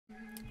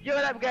Yo,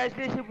 what up guys,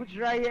 this is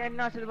Putra here and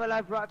now it's my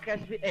live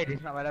broadcast. This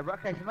is not my live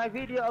broadcast, it's my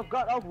video of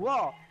God of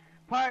War.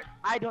 Part,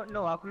 I don't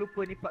know, aku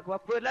lupa ni part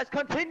keberapa. Let's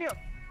continue.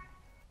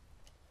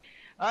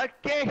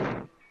 Okay.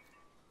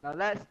 Now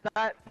let's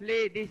start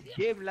play this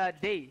game lah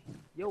day.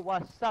 Yo,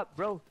 what's up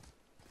bro?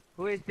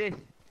 Who is this?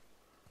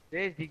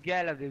 This is the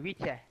girl of the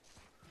witcher.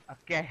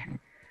 Okay.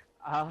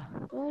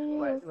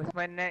 What's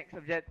my next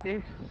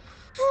objective?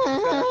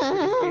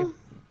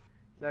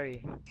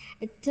 Sorry.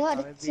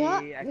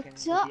 Maybe I can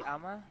do the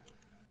armor.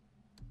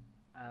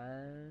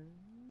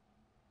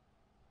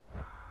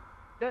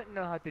 Don't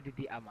know how to do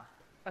the armor.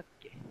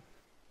 Okay.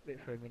 Wait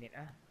for a minute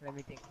Let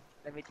me think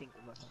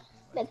about something.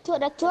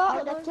 Datuk.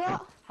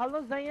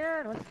 Halo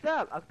Zayan, what's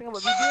up? Aku tengah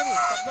buat video ni,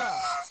 sabar.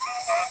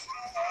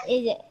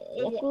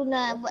 Aku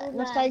nak buat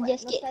nostalgia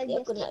sikit.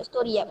 Aku nak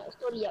story up.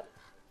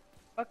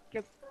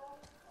 Okay.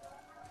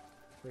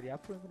 Story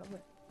apa aku nak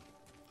buat?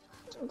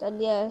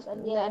 Tadi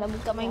nak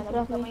buka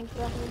Minecraft.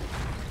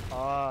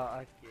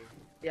 Oh, okay.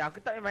 Ya, aku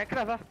tak main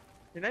Minecraft lah.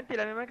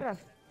 Nantilah main Minecraft.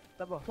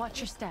 Sabar.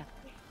 Watch your step.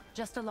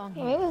 Just along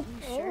here.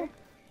 Sure.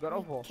 God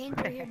of War. Came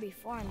through here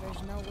before and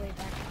there's no way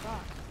back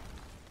across.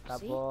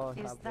 Sabar.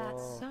 Is that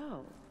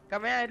so?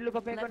 Kamera dulu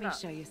apa yang kau Let me nak?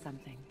 show you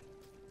something.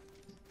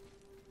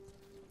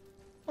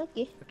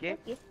 Okay.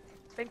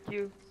 Thank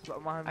you. Sebab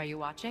memahami. Are you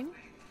watching?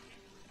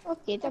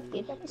 Okay,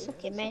 tapi it's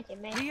okay, man.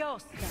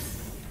 Riosta.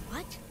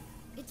 What?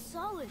 It's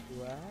solid.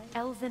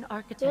 Elven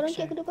Orang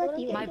architecture. kita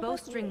party. My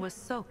bowstring was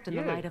soaked in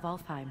the light of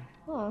Alfheim.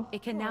 Oh. It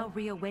can now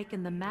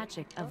reawaken the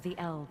magic of the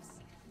elves.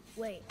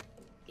 Wait,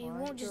 it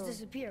won't just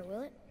disappear,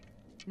 will it?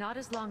 Not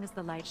as long as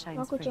the light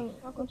shines Aku free.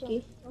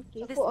 okay.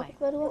 This Aku way.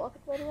 keluar.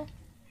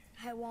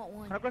 I want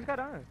one. Kau nak keluar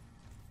sekarang?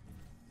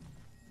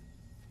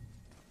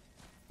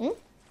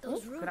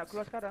 Those Kau nak roots.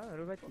 keluar sekarang?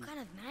 Rumah What kind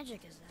of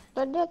magic is that?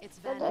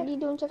 Tadi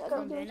dia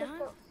cakap.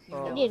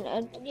 Oh.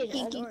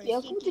 Dia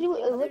aku tadi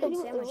buat They didn't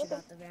say much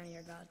about the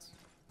Vanir gods.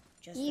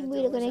 Just that Ibu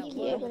the dah ones kena that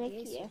key walk the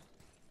gates.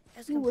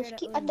 As compared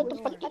to ada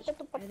Odin tempat Warlock,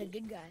 they're the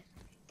good guys.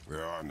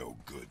 There are no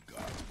good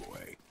gods,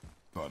 boy.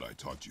 Thought I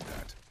taught you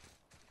that.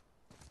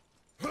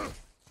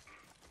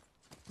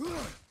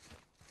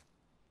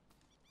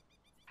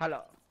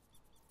 Hello.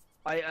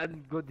 I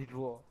am God of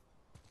War.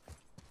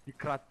 Di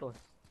Kratos.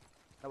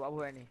 Nak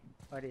buat apa ni?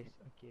 Paris.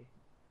 Okay.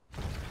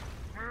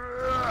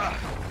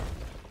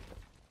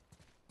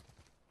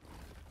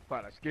 Cepat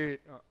lah sikit.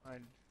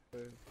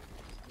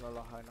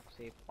 Lalahan aku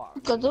sepak.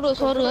 Kau turut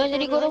suara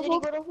jadi God of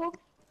War.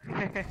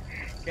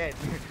 Kan?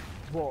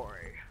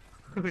 Boy.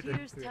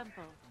 Tyr's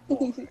temple.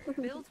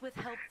 Built with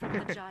help from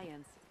the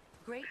giants.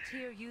 Great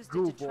Tyr used it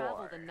to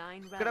travel the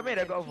 9 realms Kenapa dia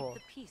and God of keep War?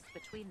 the peace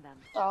between them.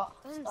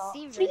 Doesn't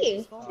seem very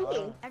Free. useful.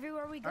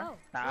 Everywhere we go,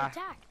 we Ah.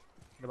 attack.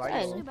 Dah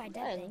Mostly baik. by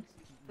dead things.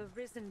 The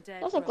risen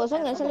dead Pasal grow kau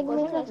sangat ever saling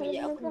more guna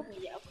numerous.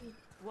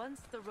 Once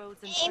the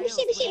roads and trails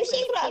Mesti were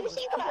pula.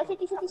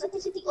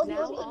 Seti.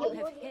 now all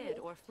have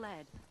hid or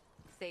fled,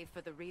 save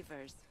for the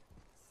Reavers,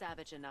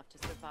 savage enough to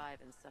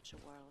survive in such a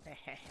world.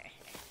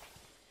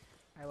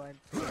 I want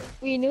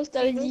Wih,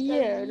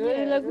 nostalgia.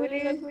 Dua lagu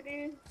dia.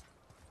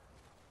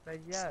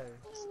 saja.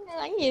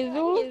 Nangis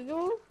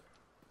tu.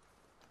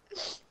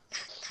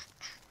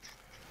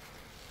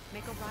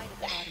 Make a right at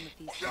the bottom of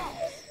these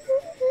stairs.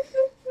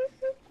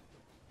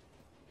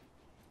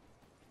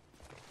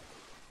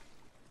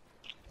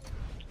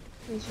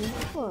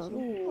 Sumpah.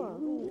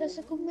 Dah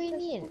aku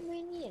mainin.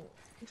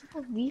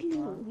 Sumpah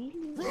bila.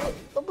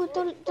 Apa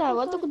tahu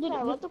waktu aku duduk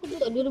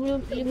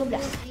 2015.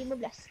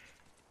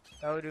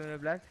 Tahun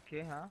 2015,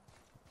 okay, ha?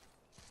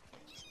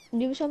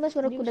 2019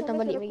 baru aku datang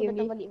balik main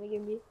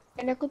game ni.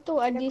 Dan aku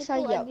tahu ada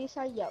sayap.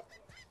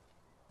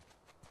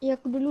 Ya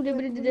aku dulu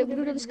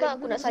daripada sekarang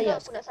aku nak sayap.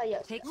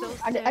 Take those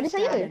Ada stairs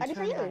saya. down and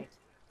turn right.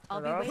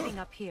 I'll be Hello? waiting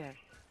up here.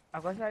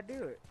 Aku rasa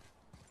ada.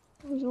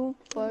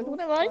 Sumpah aku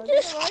nak baca.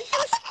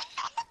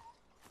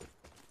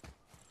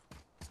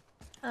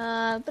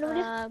 Apa nama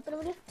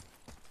dia?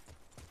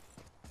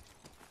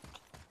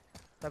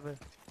 Siapa?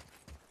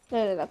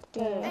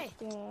 Dah. Hey,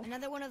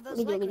 another one of those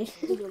light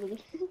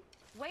crystals.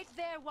 Wait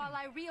there while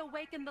I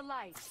reawaken the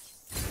light.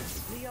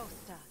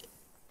 Leosta.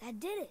 That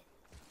did it.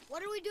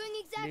 What are we doing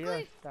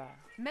exactly? Leosta.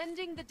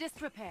 Mending the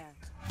disrepair.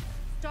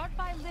 Start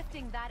by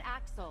lifting that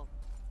axle.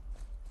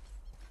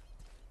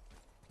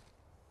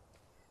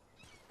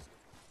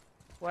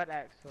 What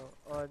axle?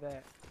 Oh,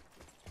 that.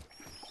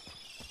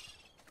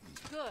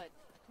 Good.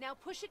 Now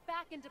push it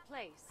back into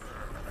place.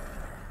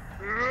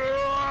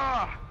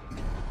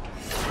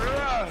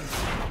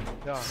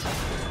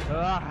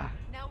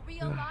 Now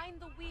realign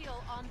the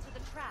wheel onto the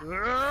track.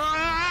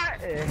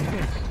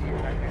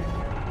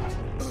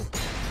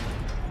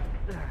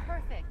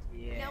 Perfect.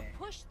 Yeah. Now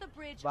push the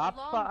bridge Bapa.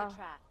 along the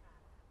track.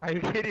 Are you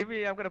kidding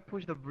me? I'm gonna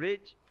push the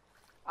bridge.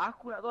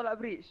 Aku nak tolak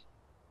bridge.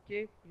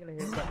 Okay, tinggal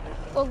hebat.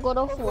 Oh God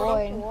of War.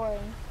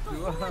 The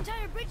whole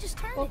entire bridge is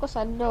turning. Kau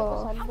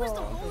sadar. How is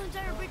the whole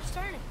entire bridge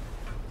turning?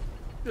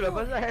 Itulah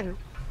pasal.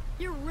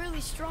 You're really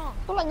strong.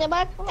 Kau nak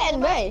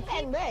jabatan, bay.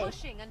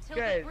 Pushing until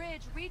Okay. the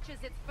bridge reaches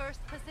its first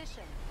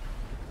position.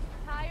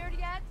 Tired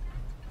yet?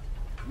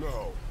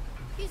 No.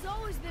 He's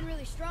always been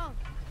really strong.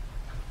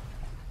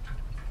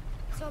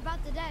 So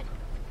about the dead.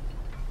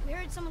 We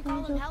heard someone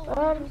call them hell.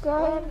 God,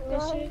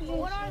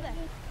 What are they?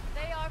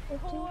 They are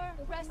poor,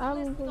 restless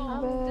I'm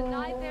souls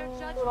denied their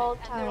good old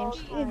judgment and times.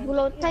 peace. Good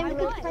old time, Like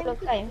good what?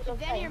 old time. Could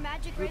Vanny or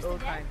magic Good raise the old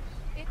dead? times.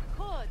 It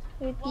could.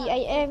 TIM,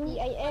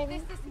 But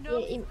this is no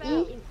TIME.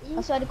 spell.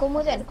 Lepas tu ada koma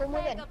kan? The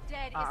plague of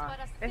dead is but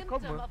a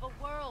symptom cover. of a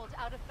world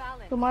out of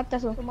balance. Rumah atas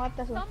tu.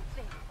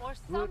 Something or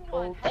Good someone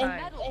old has times.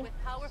 meddled with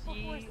powerful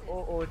forces.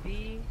 COOD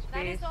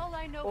That is space all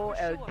I know for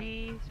OLD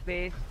sure.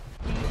 space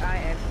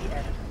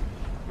TIMES.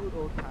 Good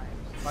old times.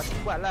 Lepas tu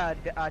buatlah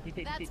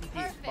titik-titik-titik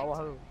perfect. bawah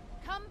tu.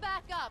 Come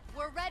back up.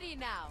 We're ready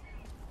now.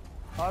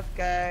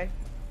 Okay,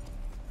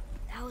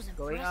 That was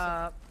going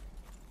impressive. up.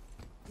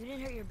 You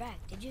didn't hurt your back,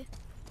 did you?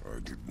 I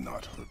did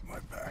not hurt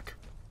my back.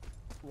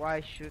 Why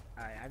should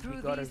I? I'm the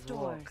Through god of these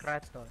war, doors.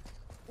 Kratos.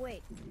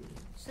 Wait.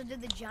 So did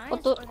the Kau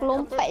giants tu or the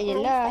kelompat je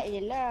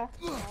lah.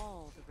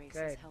 All the races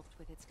Good. helped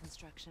with its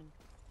construction.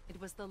 It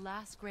was the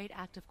last great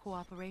act of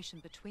cooperation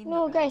between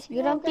No the guys, realms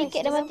geram before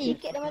tiket dah peace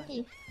mati.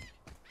 disappeared.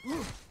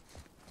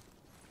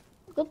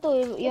 Kau tu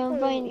yang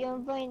Vine.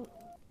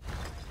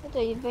 Kau tu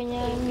yang Vine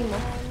yang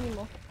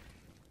Nemo.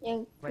 Yang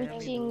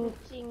kucing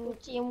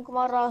yang muka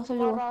marah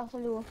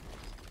selalu.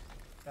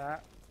 Tak.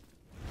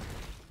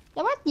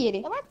 Dah mati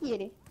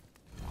dia.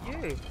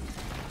 Yeah.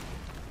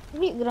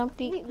 Rip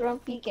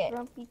grumpy cat.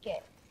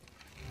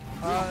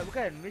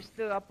 Bukan,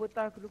 Mr. apa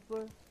tak aku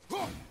lupa.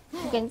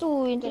 Bukan tu,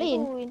 yang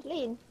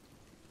lain.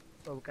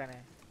 Oh, bukan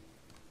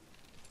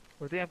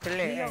Oh, tu yang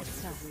pelik kan?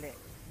 Liosa. Tu pelik.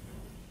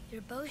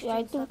 Your bowstring Ya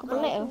itu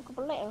kepelek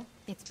tu.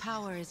 Its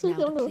power is Tu now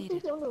yang tu.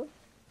 depleted.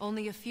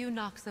 Only a few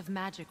knocks of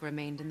magic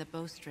remained in the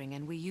bowstring,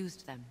 and we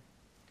used them.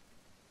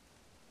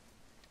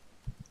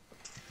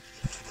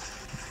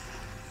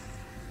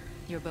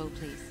 Your bow,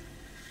 please.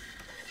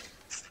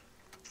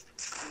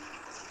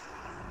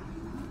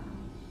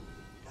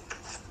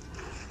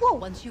 Wow.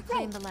 Once you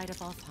claim the light of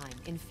Alfheim,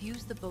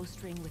 infuse the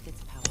bowstring with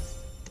its power.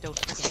 Don't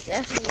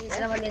forget.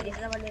 Ya, dalam balik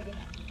dia.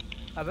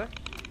 Apa?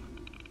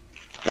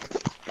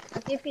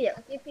 Aktif. Okay.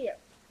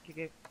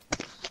 You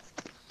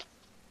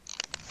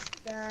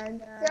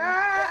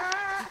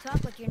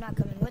talk like you're not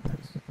coming with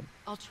us.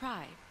 I'll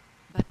try,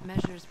 but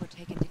measures were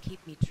taken to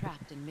keep me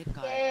trapped in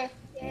Midgard.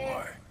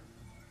 Why?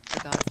 The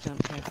gods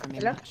don't care for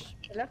me Hello? much.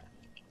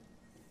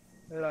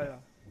 Hello.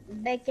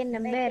 Back in the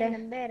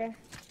bed.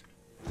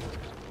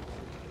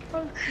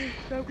 Is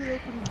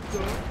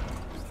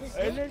this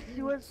Unless it?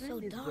 you want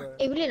So dark.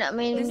 Boleh nak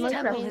main This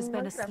temple Minecraft? has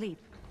been asleep,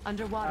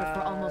 underwater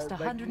for almost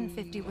but 150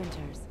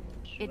 winters.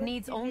 It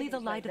needs only the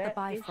light of the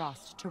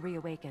Bifrost to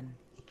reawaken.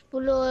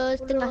 10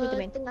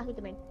 setengah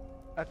kita main.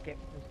 Okay,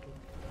 let's go.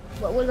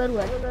 Buat world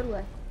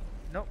baru.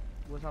 Nope,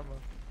 gua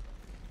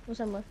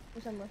sama.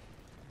 Sama.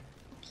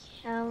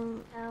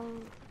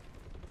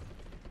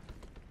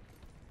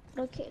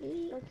 Rocket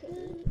League.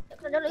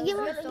 Kau download Those game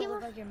roots lah. don't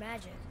look like your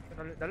magic.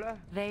 Dah lah.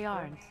 They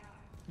aren't.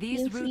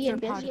 These Yes, roots yes, are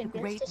part yes, of the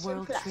yes, Great yes,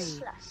 World yes, Tree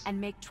yes. and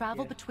make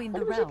travel Yeah. between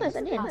the Ada berapa realms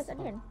tak ada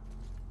possible.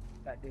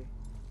 Tak ada.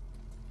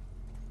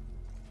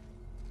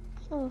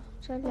 Oh,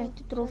 salah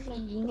itu trofi.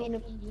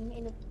 Ingat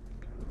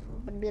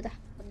benda dah.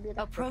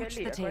 Approach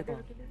the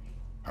table.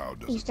 How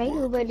does it Saya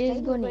work? pada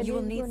go ni. You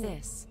will need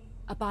this,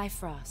 a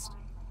Bifrost,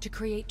 to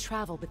create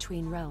travel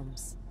between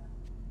realms.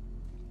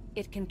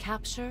 It can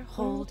capture,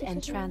 hold,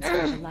 and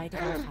transfer the light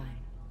of Alfheim.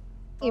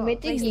 Metal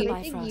Place the Gear.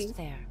 Bifrost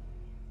there.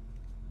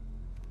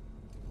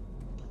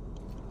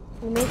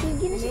 Metal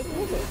Gear.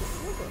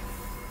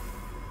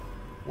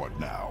 What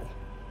now?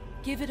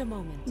 Give it a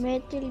moment.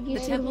 Metal Gear.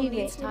 The temple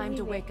needs time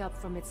to wake up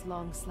from its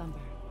long slumber.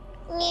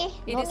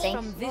 It is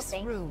from this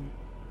room,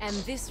 and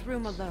this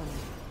room alone,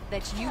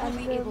 that you will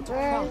be able to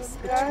cross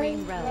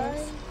between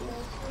realms.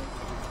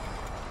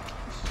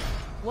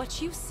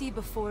 What you see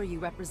before you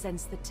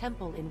represents the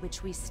temple in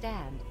which we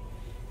stand,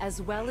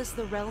 as well as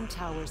the realm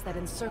towers that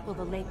encircle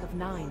the Lake of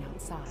Nine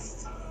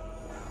outside.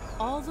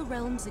 All the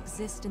realms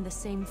exist in the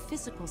same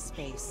physical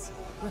space,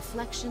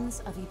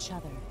 reflections of each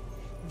other.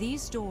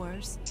 These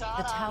doors,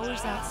 the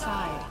towers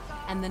outside,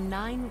 and the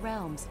 9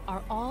 realms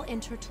are all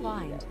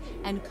intertwined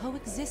and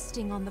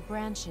coexisting on the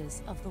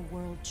branches of the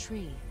World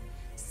Tree,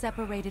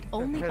 separated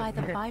only by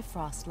the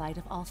Bifrost light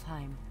of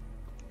Alfheim.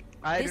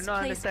 I do This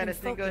not place understand can a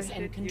single focus and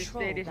shit you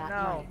control say this that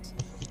now. light.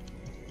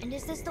 And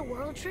is this the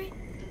world tree?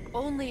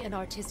 Only an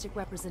artistic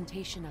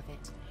representation of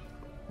it.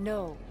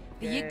 No,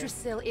 the Okay.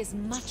 Yggdrasil is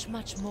much,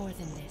 much more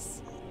than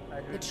this.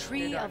 The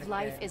tree of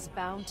life is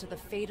bound to the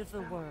fate of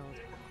the world,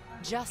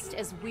 just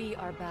as we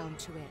are bound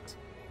to it.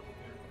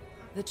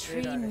 The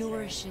tree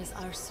nourishes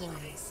our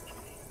soils.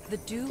 The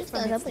dew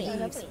from its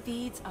leaves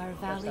feeds our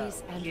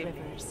valleys and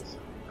rivers.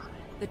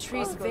 The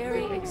tree's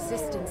very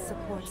existence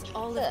supports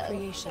all of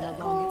creation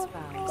along its Kau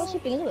bounds.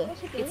 shipping tu?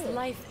 Its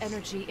life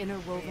energy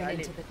interwoven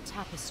into the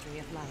tapestry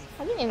of life.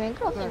 Hari ni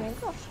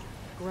Minecraft.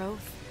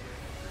 Growth,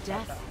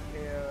 death,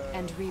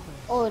 and rebirth.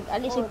 Oh,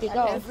 Alik shipping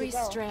kau. Every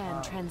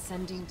strand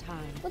transcending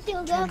time, Kau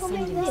tengok gak aku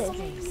main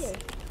transcending dia. space.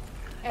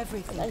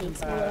 Everything Alik, comes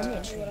back to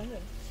the tree.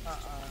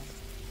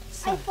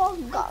 I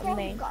forgot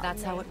man.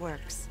 That's how it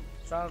works.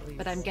 Sorry.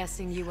 But I'm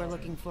guessing you were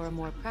looking for a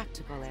more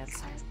practical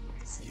answer.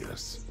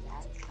 Yes.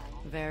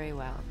 Very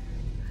well.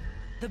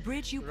 The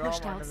bridge you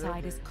pushed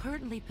outside is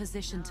currently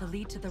positioned to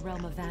lead to the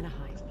realm of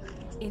Vanaheim.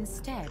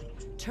 Instead,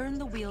 turn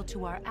the wheel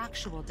to our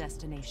actual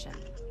destination,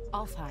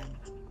 Alfheim.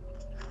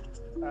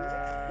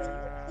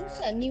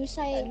 Maksud new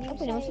side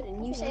apa ni maksud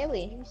new side apa?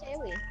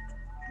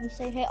 New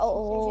side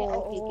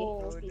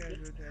okay.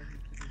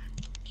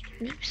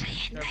 New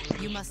side.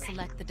 You must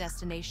select the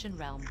destination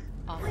realm.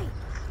 Wait,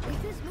 is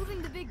this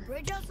moving the big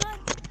bridge outside?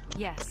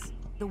 Yes.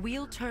 The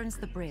wheel turns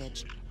the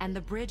bridge, and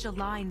the bridge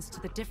aligns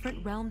to the different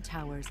realm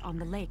towers on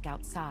the lake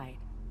outside.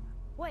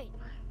 Wait,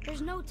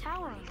 there's no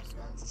tower on this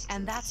one.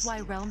 And that's why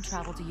realm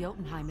travel to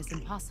Jotunheim is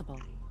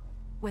impossible.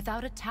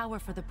 Without a tower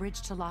for the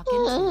bridge to lock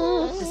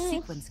into, the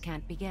sequence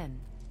can't begin.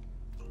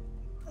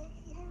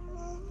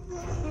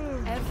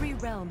 Every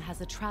realm has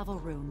a travel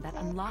room that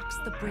unlocks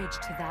the bridge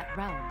to that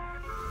realm.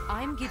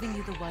 I'm giving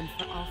you the one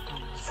for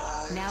Alfheim.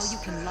 Now you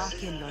can lock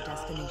in your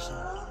destination.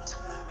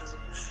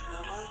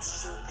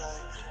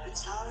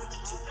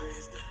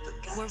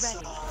 We're ready.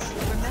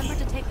 Remember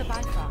to take the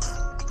Bifrost.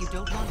 You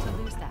don't want to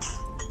lose that.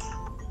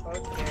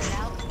 Okay.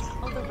 Now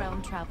the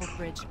realm travel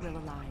bridge will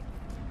align,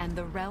 and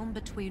the realm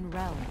between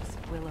realms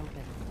will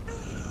open.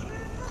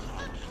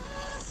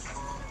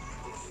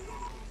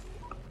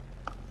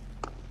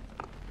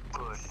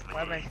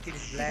 Why my skin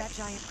is See black? that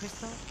giant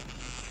crystal?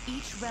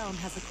 Each realm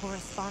has a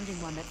corresponding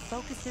one that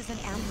focuses and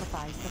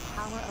amplifies the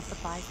power of the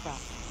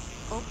Bifrost,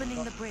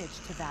 opening the bridge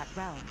to that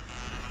realm.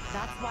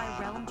 That's why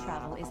realm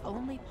travel is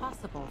only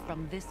possible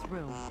from this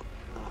room.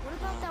 What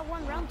about that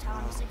one realm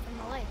tower missing from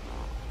the lake?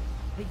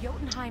 The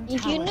Jotunheim If you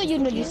Tower know, is you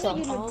know the this key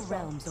song. to all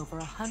realms over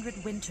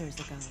 100 winters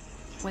ago,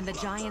 when the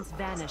giants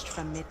vanished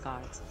from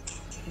Midgard.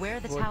 Where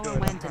the tower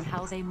went and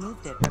how they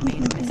moved it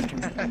remain a mystery.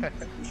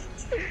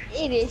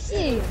 It is.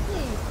 It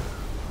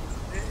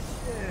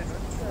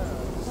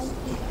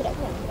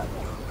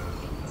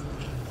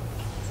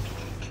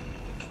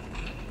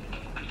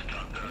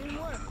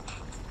didn't work.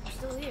 I'm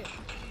still here.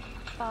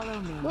 Follow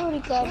me. Go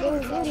Ricardo,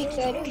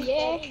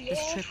 yeah.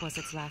 This trip was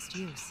its last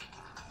use.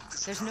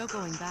 There's no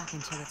going back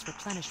until it's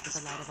replenished with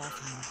the light of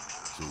Alfheim.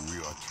 So we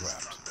are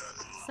trapped.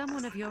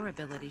 Someone of your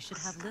ability should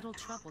have little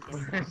trouble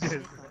getting back to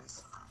Midgard.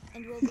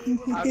 And we'll be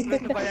able to... Aku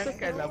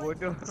terbayangkan lah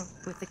bodoh.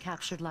 With the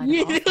captured light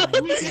of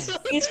Alfheim, yes.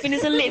 It's been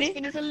selit ni.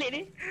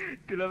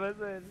 Itulah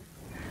pasal.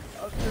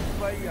 Aku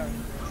terbayang.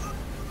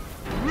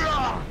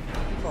 Rah!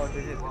 Kau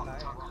dia tenang.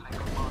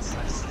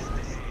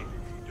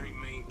 Three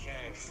main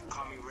cash,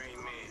 call me Rain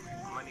Man.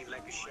 Money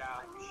like a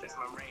shower, that's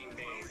my rain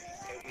dance.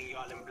 And we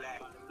all in black,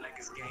 like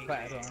it's game.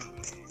 Baik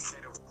orang.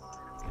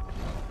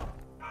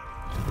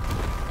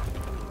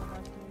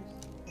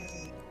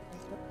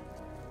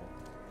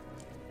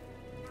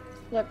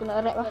 Ya aku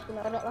nak rap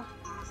lah.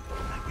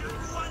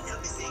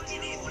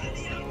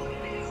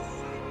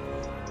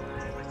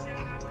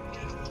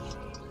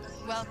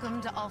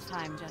 Welcome to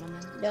Alfheim,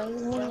 gentlemen.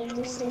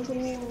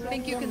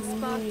 Think you can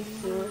spot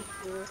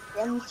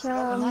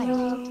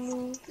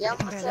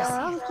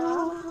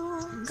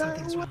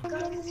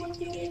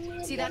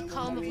See that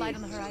column of light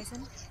on the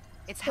horizon?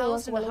 It's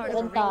housed in the heart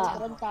of a ring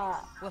temple.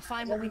 We'll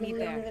find what we need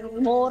there.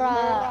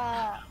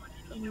 Mora.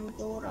 To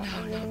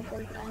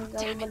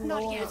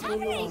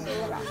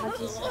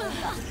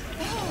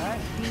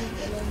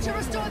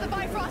restore the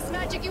Bifrost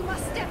magic, you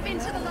must step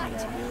into the light.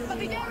 But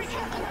be very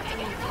careful not to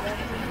get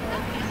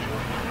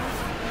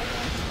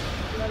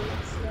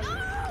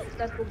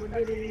Aku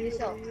berdiri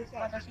risau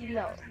mata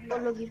silau.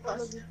 Kalau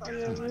kipas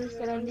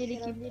sekarang diri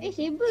kita.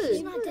 Saber.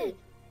 She's not dead.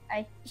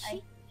 Ai.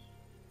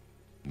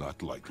 Not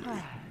likely.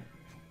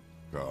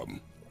 Come.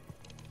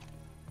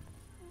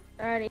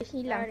 Dia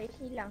hilang.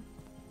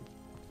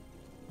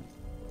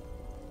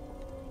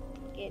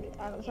 Okay,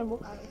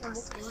 sambung.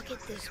 Look at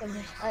this one.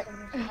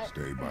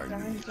 Stay by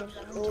me.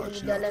 Oh,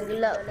 Touch dalam nothing.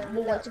 gelap.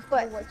 Buat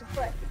cepat.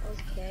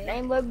 Okay.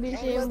 Lain babi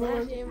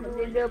semua.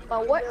 Benda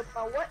power.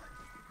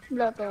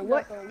 Belakang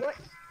what?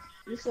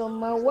 So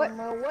mawat.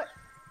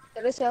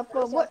 Tak ada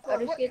siapa buat.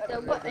 Harus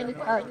kita buat. Ini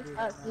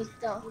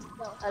kita.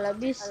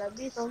 Alabis.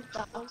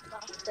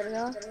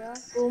 Tengah.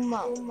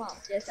 Rumah.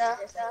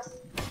 Biasa.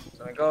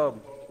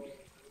 Assalamualaikum.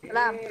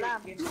 Salam.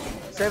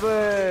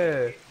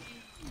 Saber.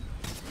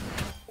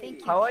 Thank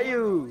you. How are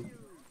you?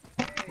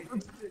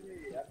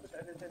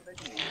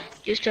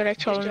 Just to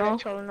let you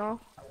know.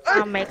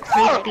 I'm a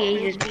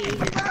crazy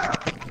Asian.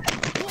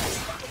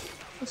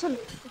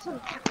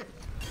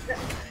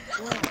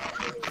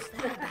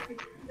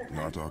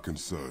 Not our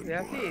concern,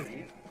 Ya, boy.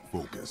 Fif.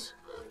 Focus.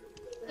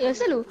 Ya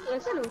selalu.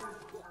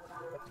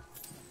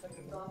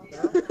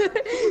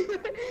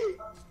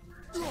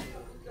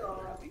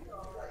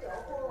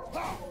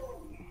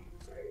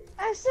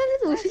 Asal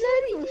tu, si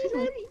lari.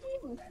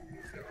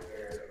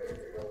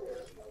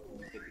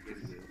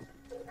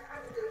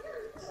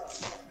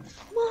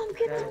 Mom,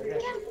 get the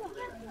camera.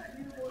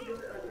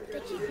 They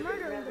keep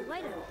murdering the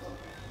lighthouse.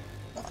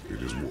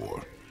 It is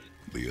war.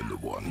 The end of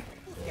one.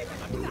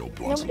 The real Yang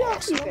boss dia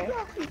lost. aktif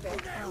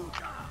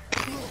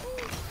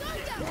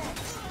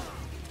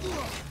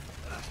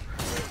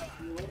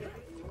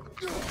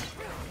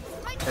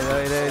Hello.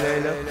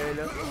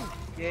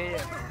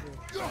 Ya.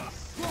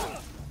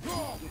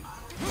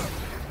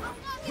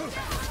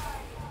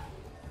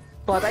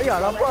 Apa tak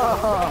payahlah apa.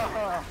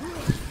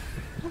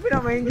 Apa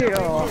nak main je.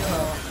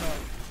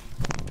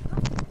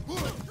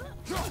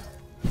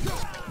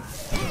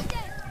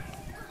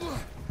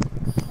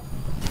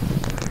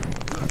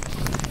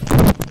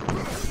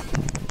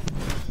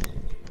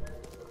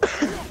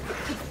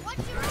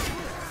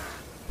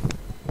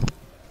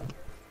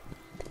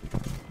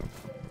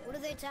 What are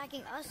they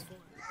attacking us for?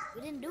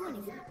 We didn't do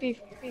anything.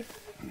 Pif.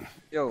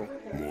 Yo.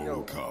 More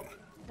will come.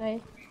 Hai.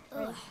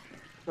 Ugh.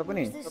 Siapa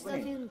ni? Where's this stuff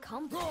even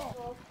come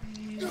from?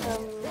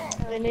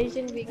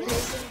 Relation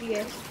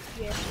BS.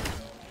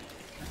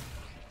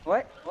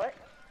 What?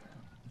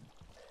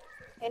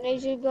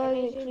 Energy girl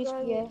increase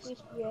BS.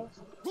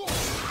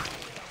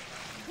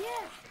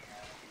 Yeah.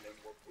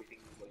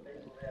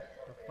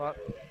 Fuck.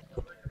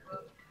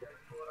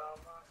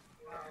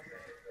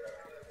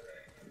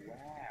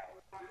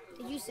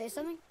 Did you say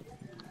something?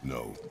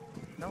 No.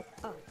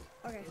 Oh,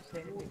 okay.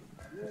 Say anything.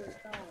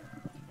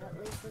 At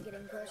least we're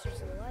getting closer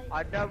to the light.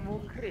 Ada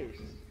mukris.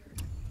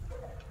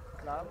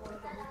 Lama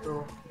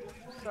tu.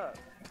 Besar.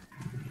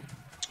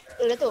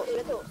 Datuk.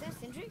 Is that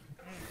Sindri?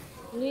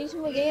 Ni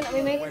semua geng nak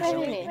main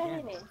Minecraft ni.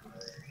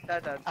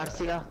 Tak.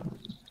 Arsy lah.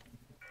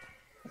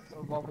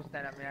 Oh, bawa pesan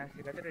nak main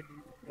asyik. Kata dah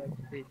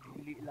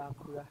delete lah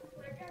aku lah.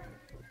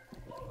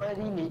 Ada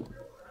ini.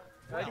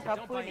 Tadi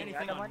siapa ni?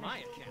 Ada mana?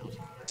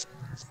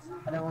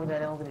 Ada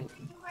mau beli.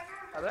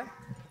 Apa?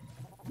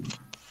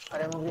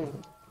 Ada mau beli.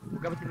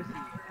 Bukan besi-besi.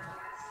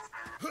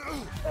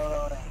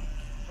 Orang.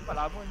 Nampak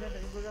lama je tak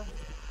jumpa kau.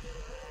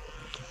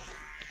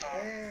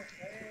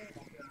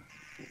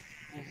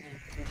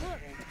 Look,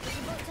 there's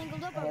a boat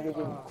tangled up Ada over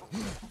jom.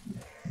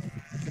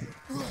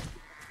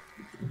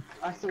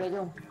 Asyik lah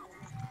jom.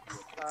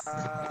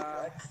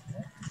 Tak.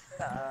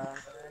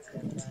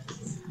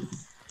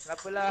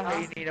 Kenapa lah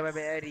hari ni dah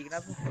banyak hari?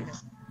 Kenapa?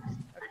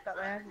 Aku tak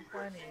payah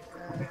semua ni.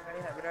 Kali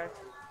nak gerak.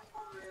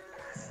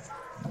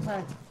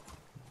 Asal?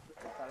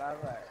 Tak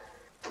lambat.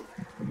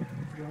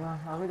 Jom lah.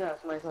 Aku tak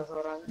semai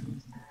seorang.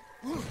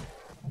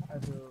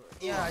 Aduh.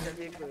 Ya, ajak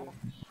paper.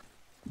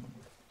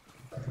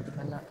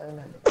 Tak nak.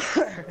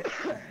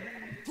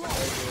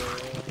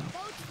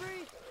 Boat's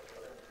free.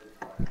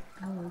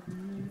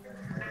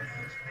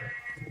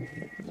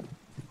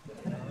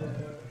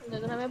 Nak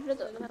kena main apa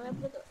tu?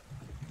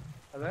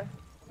 Apa?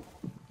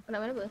 Nak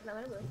main apa?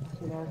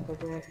 Sudah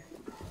tutup.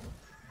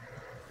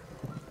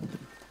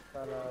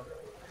 Kalau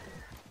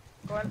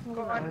kau ada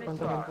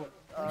suara.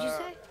 What'd you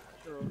say?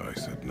 I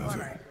said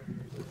nothing.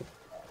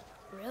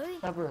 Really?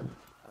 Siapa?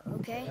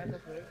 Okay.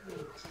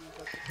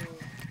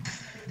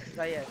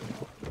 Saya.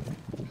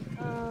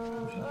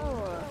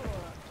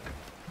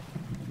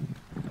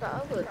 Tak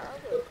apa.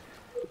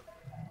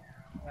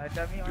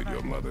 Ada mi Did mana?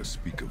 your mother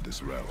speak of this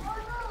realm?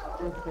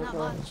 Not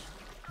much.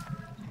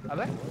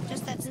 Apa?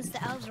 Just that since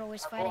the elves are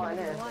always fighting over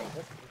the light,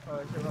 Oh,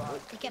 coba.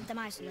 they kept them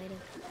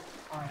isolated.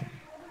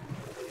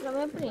 Nak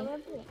main apa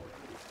ni?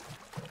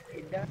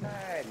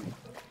 Indahan.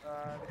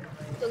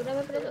 Tok kena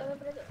main apa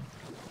tu?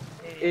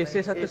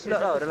 Save satu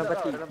slot tau dalam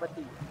parti.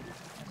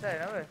 Asal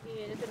apa?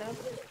 Datuk nak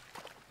apa tu?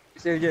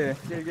 Save je.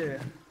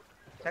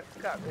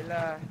 Cakap je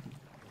lah.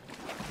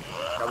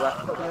 Sabar.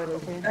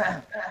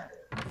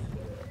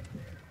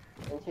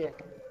 Encik.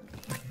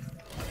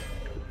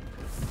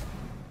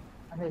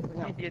 Ada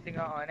senyap. Mesti dia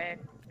tengok on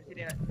Mesti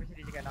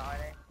dia cakap nak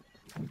on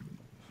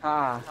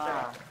Ha.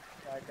 Dah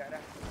agak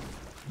dah.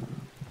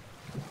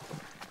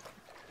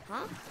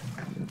 Huh?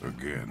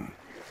 Again,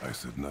 I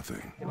said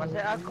nothing.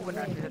 Pasal aku pun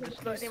nak ada satu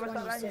slot ni This one you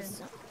masalahnya.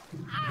 said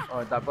something.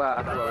 Oh tak apa,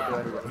 aku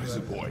baru. What is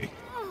it, boy?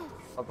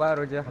 Apa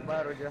Roja?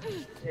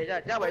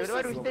 Jap,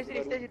 baru stay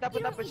sini. Tak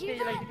apa, stay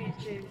je lah sini,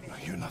 stay sini. I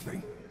hear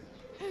nothing.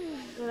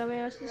 Nak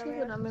main asli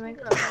ke nak main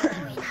Minecraft?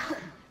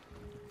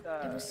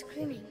 It was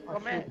screaming.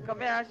 Kau main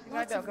asyik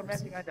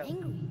ngadap,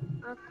 Angry.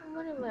 Aku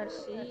mana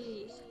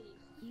mercy.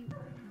 You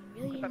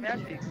really Tak main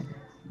asyik.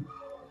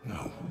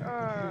 No.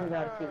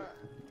 Sudah Arsy.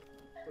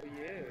 Oh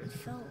ya.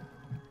 felt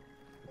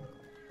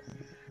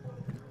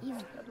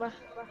evil.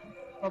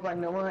 Bapak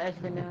nama S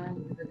kena.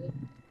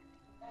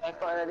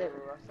 Rekod ada dia.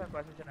 Asal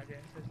aku rasa macam nak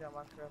cancel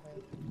siapa Minecraft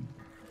ni.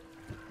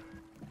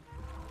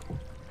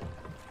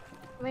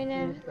 Main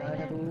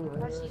Ada dulu.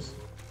 Arsis.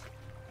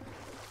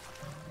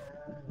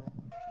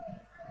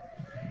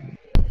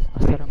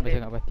 Sekarang baca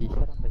kat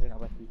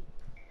parti.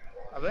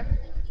 Apa?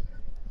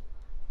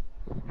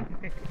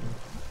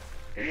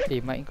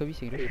 Mic kau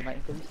bising ke?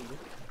 Macam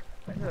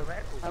mic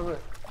aku. Apa?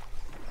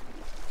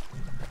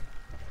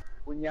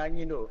 Bunyi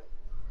angin tu.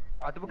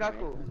 Tu bukan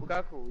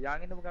aku. Yang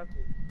angin tu bukan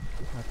aku.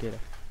 Okey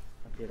dah.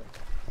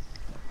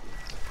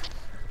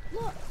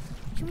 Look,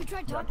 should we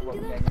try talking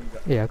to them?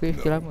 Aku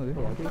FK lama ke?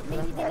 But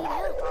maybe they need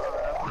help.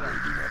 They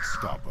do not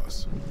stop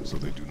us, so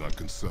they do not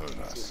concern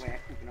us.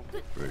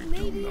 But They do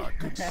maybe. not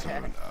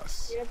concern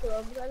us. Dia tu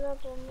aku tak tahu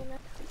apa main.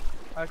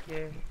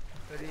 Okay.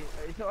 Sorry.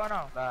 Esok on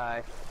now.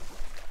 Bye.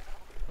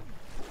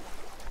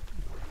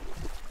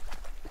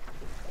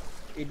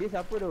 Dia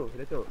siapa tu?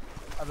 Datuk.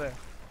 Apa?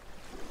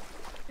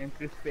 Yang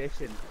Chris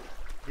Passion.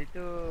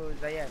 Itu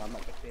Zayan.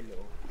 Mamat Castello.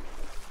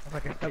 Apa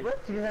kata? Apa?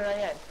 Sini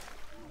Ryan.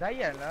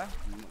 Zayan lah.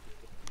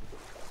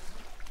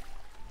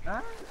 Ha?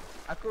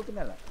 Aku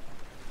kenal lah.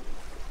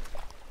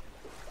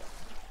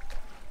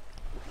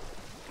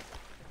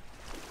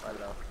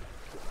 Alah.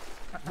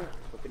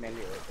 Aku kenal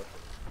dia.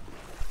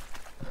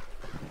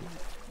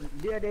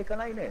 Dia ada ikan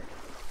lain eh?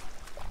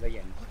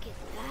 Ryan. Look at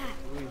that.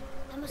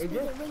 That must be Is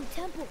it? the ring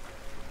temple.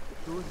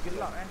 Tu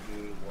gelap kan.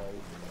 Wow.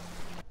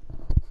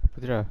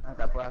 Putra,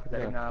 Tak apa, aku tak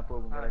dengar apa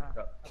pun kau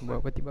cakap. buat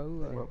parti baru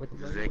lah.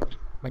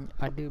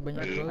 Ada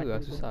banyak suara lah,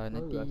 susah.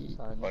 Nanti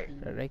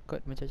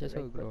record macam-macam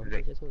suara keluar.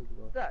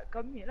 Tak,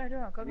 kau mute lah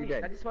diorang. Kau mute.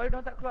 Kan? Nanti suara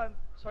diorang tak keluar.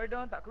 Suara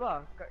diorang tak keluar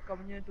kat kau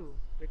punya tu.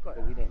 Record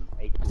lah. Kemudian,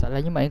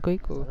 Masalahnya mic kau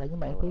ikut.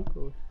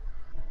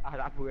 Ah,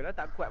 tak apa lah.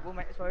 Tak kuat pun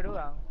mic suara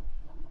diorang.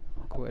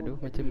 Kuat tu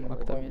macam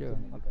aku tak mute dia.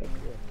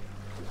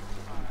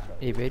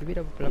 By the way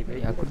dah berapa lama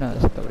ni? Aku nak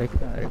stop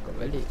record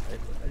balik.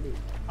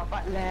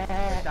 Apa lah?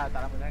 Tak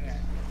lama sangat.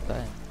 Tak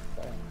kan?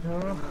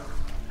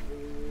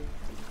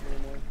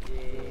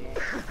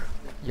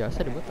 Ya,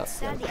 asal dia botak.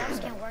 Sad the elves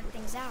can't work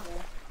things out.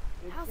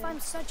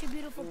 Alfheim's such a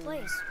beautiful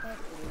place, but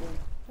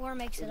war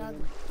makes it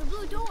ugly. The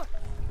blue door!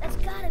 That's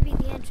gotta be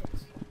the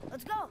entrance.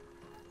 Let's go!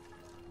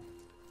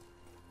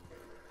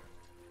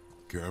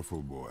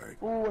 Careful, boy.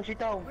 oh, si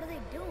tahu. What are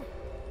they doing?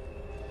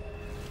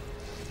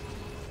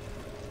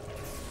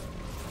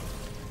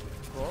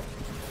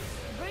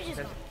 The bridge is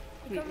up.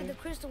 They covered the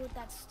crystal with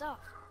that stuff.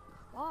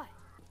 Why?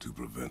 To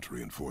prevent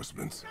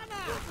reinforcements.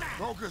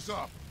 Focus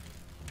up.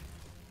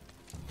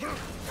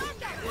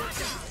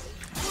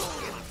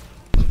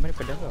 Mana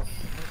pedang kau?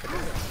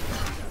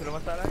 Itulah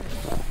masalahnya.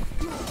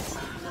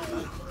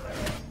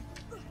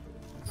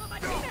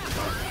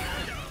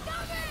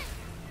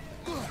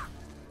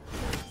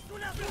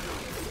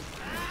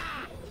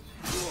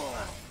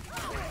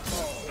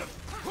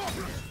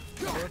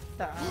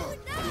 Letak.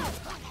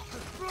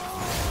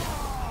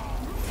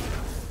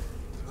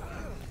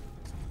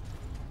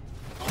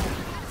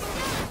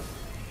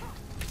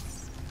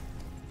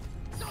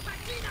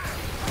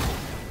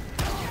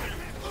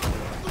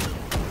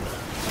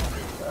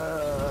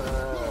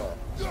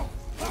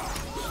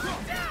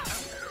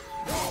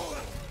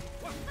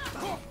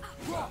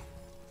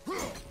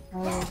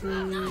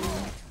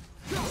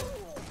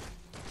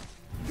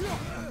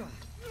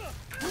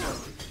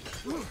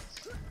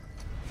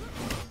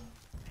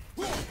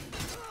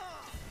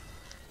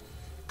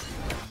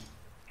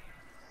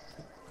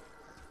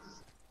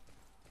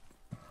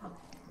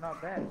 Not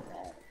bad.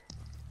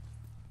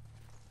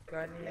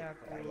 Kau ni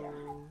aku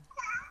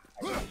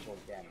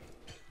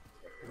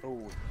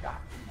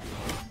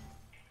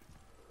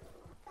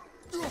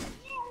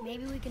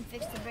Maybe we can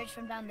fix the bridge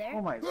from down there?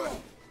 Oh my god.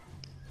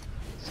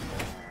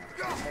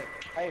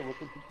 Hey, what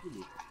did you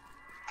do?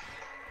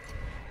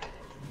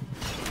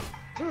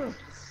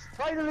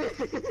 Finally!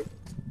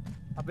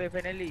 apa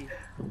finally?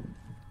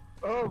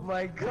 Oh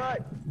my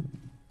god!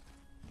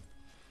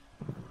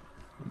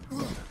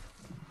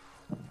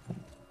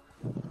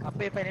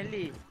 Apa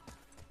finally?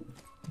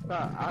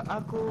 Tak,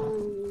 aku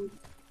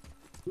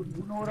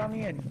bunuh orang ni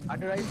kan.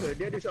 Ada rifle,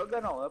 dia ada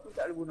shotgun tau. Apa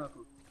tak ada bunuh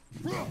aku?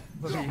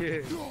 Oh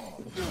yeah.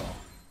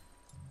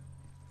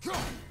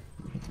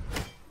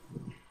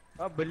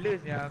 Ah,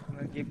 belusnya aku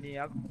dengan game ni.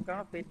 Aku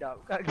sekarang fed up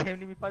kat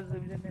game ni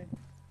puzzle macam mana.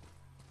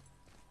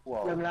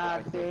 Wow.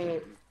 Latih.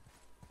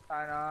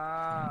 Tak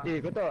nak.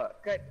 Kau tahu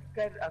tak?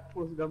 Kan aku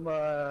post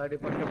gambar dia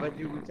pakai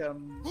baju macam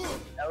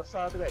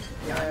Elsa tu kan?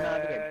 Yang Anna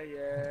tu kan?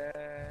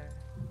 Yeah.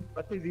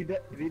 Lepas tu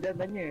Zidan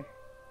tanya,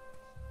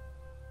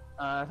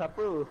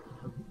 siapa?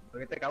 Dia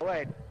kata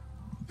kawan.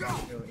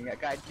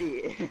 Ingatkan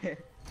adik.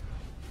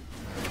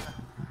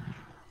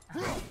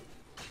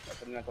 Tak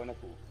pernah kawan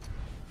aku.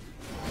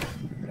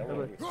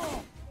 Apa?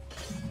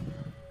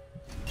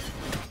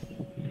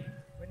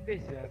 Benda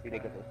siapa? Tapi dia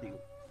kata toxic.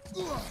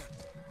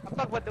 Apa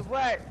aku patut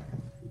buat?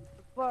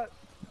 Fuck.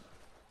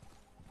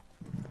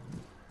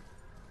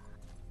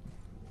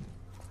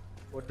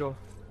 Bodoh.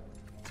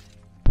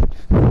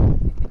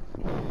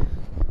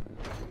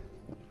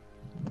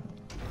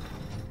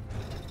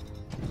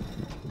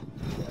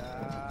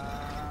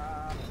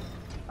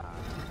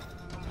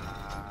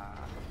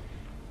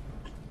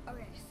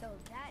 Okay, so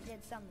that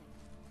did something,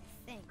 I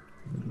think.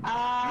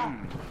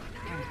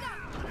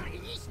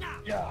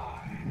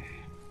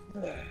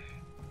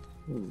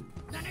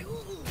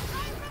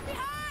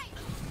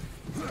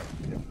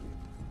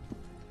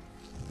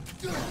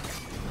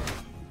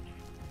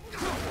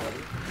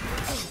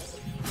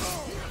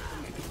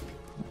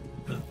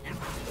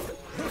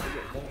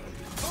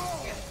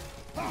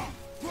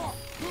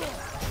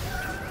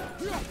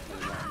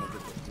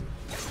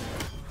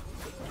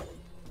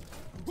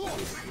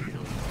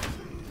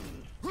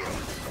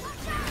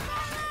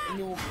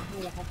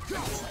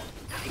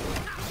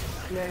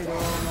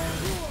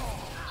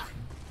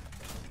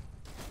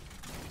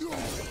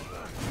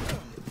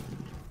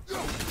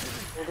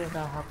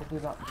 Dah aku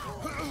tidak.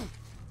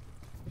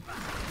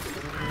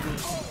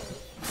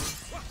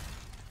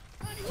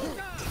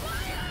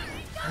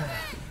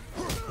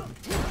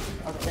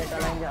 Aku tak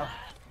lain jauh.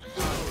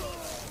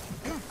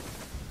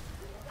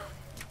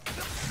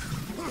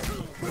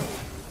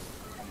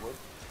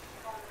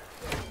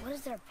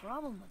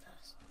 problem with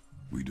us.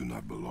 We do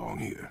not belong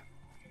here.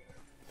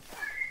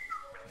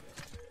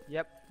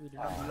 Yep, we do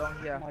not belong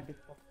here.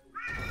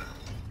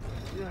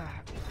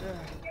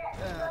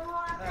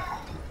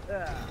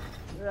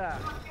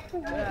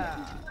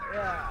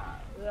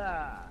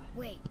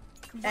 Wait,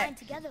 combined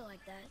together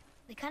like that,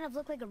 they kind of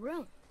look like a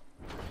room.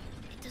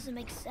 It doesn't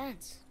make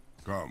sense.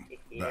 Come,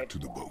 back to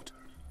the boat.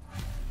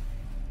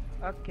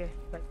 Okay,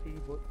 back to the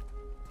boat.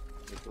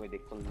 That's why they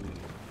call me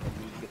a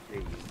League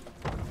player.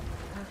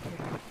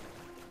 Okay.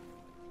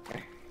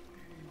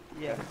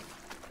 Yeah,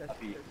 that's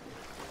Abi. good.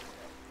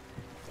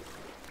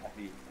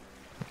 Abi,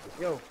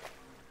 Yo.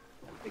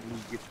 a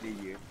League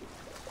player.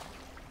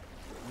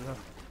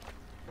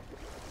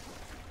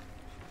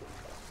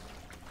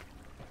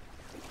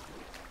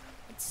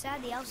 It's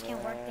sad the elves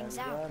can't work things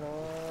out.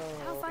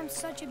 Alfheim's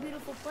such a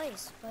beautiful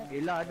place, but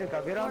Gila ada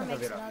kamera war mana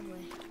makes it kamera?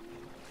 ugly.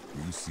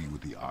 You see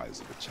with the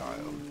eyes of a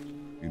child.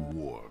 In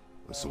war,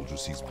 a soldier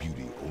sees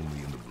beauty only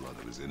in the blood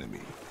of his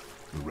enemy.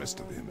 The rest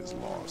of him is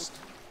lost,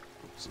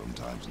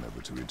 sometimes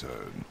never to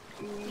return.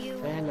 You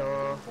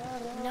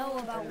know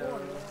about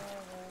war,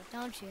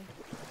 don't you?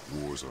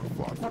 Wars are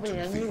fought for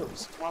two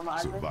things,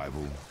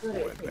 survival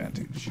or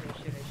advantage.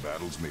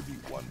 Battles may be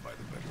won by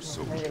the better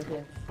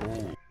soldier.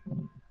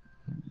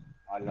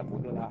 Alah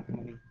bodoh lah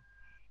semua ni.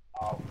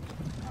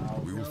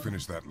 We will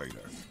finish that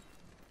later.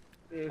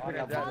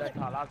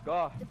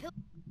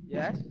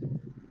 Yes?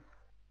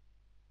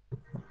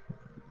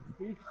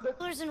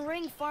 Pillars and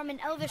ring form an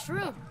elvish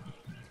room.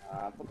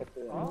 Apa kata?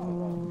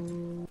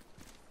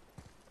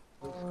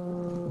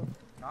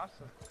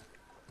 Awesome.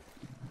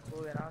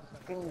 Cool and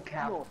awesome.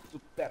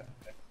 Super.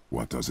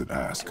 What does it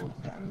ask?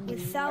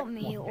 Without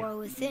me or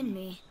within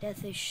me,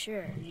 death is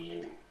sure.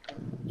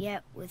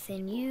 Yet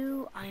within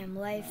you, I am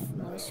life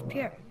most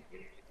pure.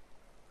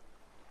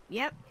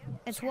 Yep,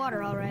 it's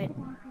water, all right.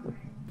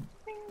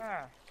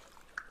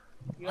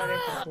 You are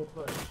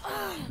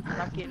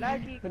sakit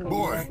lagi.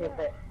 Boy!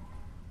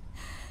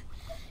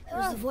 It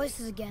was the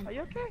voices again, Are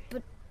you okay?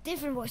 but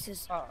different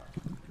voices,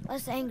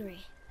 less angry.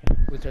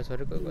 Putra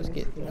suara kau kuat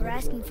sikit. They were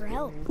asking for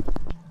help.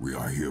 We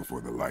are here for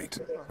the light.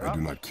 I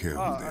do not care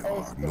who they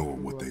are, nor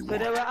what they So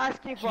they were want.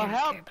 asking I for don't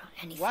help. care about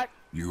anything. What?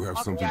 You have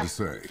something to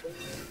say.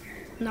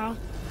 No.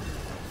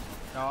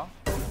 No.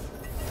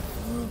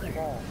 Luger.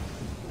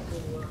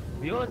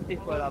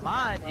 Beautiful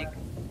magic.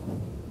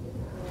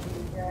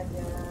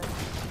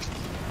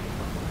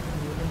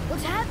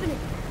 What's happening?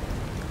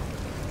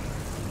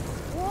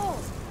 Whoa!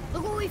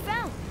 Look what we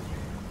found.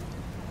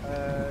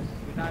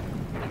 Tsunami.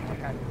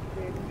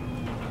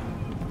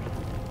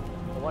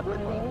 What?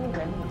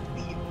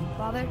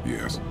 Father,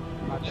 Yes.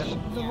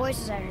 the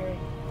voices I heard.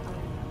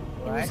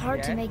 It was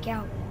hard to make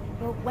out,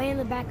 but way in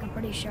the back, I'm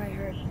pretty sure I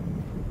heard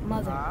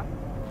Mother.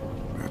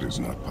 That is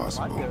not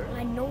possible. But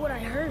I know what I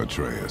heard.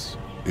 Atreus,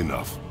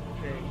 enough.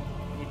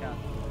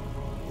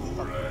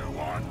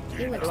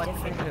 He looks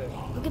different.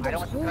 Look at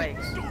those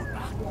horns.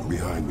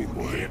 Behind me,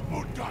 boy.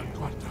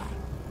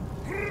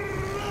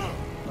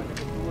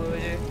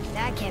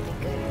 That can't be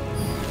good.